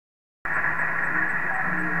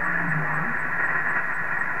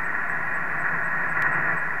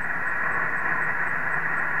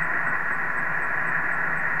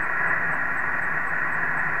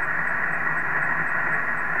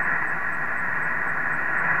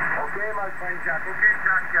friend Jack. Okay,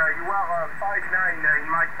 Jack, you are 5'9" in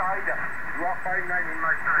my side. You are 5'9" in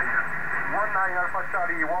my side. 19 Alpha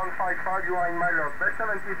Charlie, 155, you are in my log. Best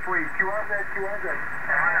 73, QRZ.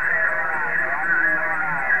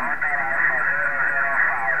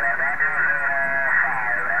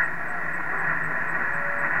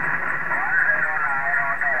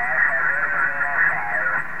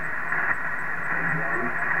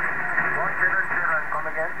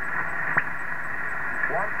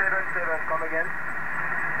 Come again.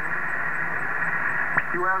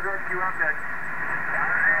 QRZ.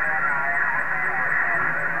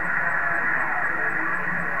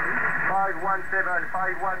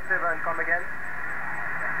 517, come again.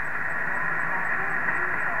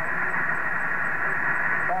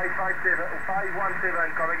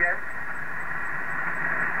 517, come again.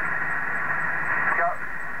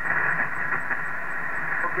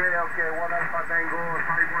 Okay, 1 Alpha Tango,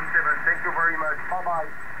 517, thank you very much, bye-bye.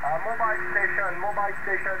 Mobile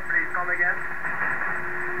station, please, come again.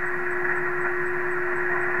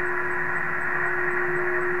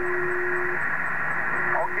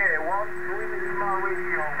 Okay, 13 Lima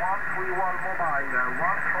Radio, 131 mobile,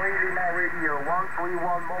 13 Lima Radio,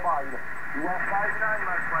 131 mobile. You are 5'9",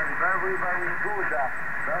 my friend, very good.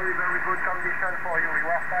 Very good condition for you. You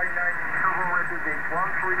are 5'9" in Togo Republic,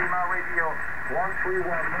 13 Lima Radio, 131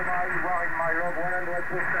 mobile, you are in my log 100%.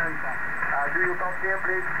 Do you confirm,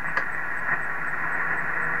 please?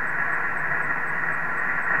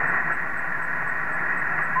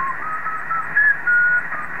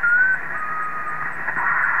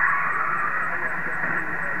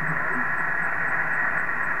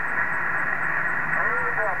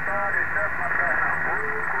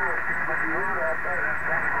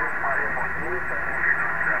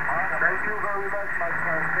 Thank you very much, my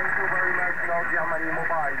friend. Thank you very much, North Germany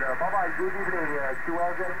Mobile. Bye-bye, good evening,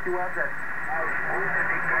 QRZ.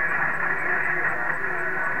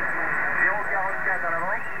 044 en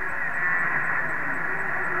avant.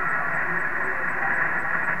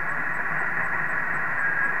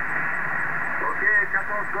 Ok,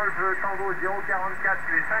 14 Golf Tango 044,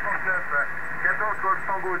 tu es 59. 14 Golf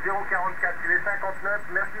Tango 044, tu es 59.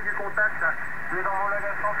 Merci du contact. Tu es dans mon log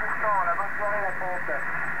à 100%. La bonne soirée, la France.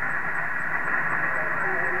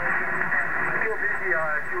 Au plaisir,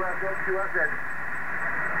 QRZ.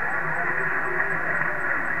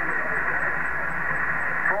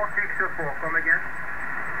 464, come again.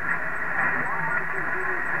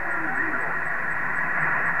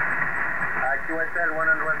 QSL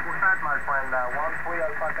 100%, my friend. 13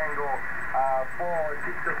 Alpha Tango,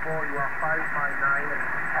 464, you are 559.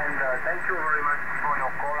 And thank you very much for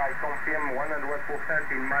your call. I confirm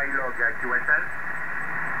 100% in my log, QSL.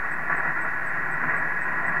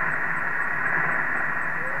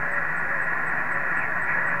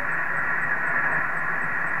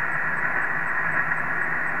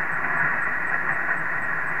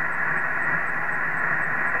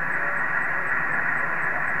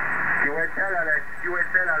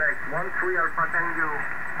 QSL Alex, 13 Alpha Tango,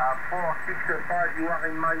 465, you are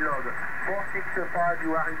in my log. 465,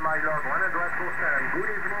 you are in my log, 100%. Good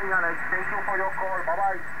evening, Alex. Thank you for your call.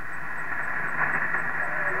 Bye-bye.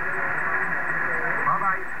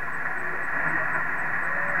 Bye-bye.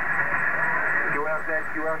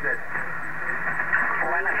 QRZ.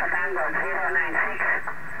 1 Alpha Tango, 096.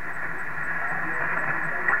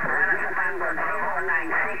 1 Alpha Tango,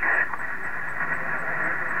 096.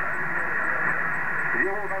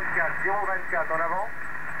 024, en avant.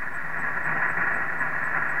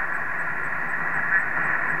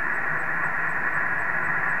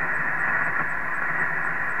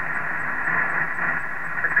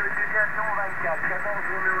 Est-ce que c'est bien 024, 14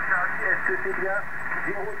 Romeo Charlie, est-ce que c'est bien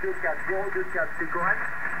 024, c'est correct?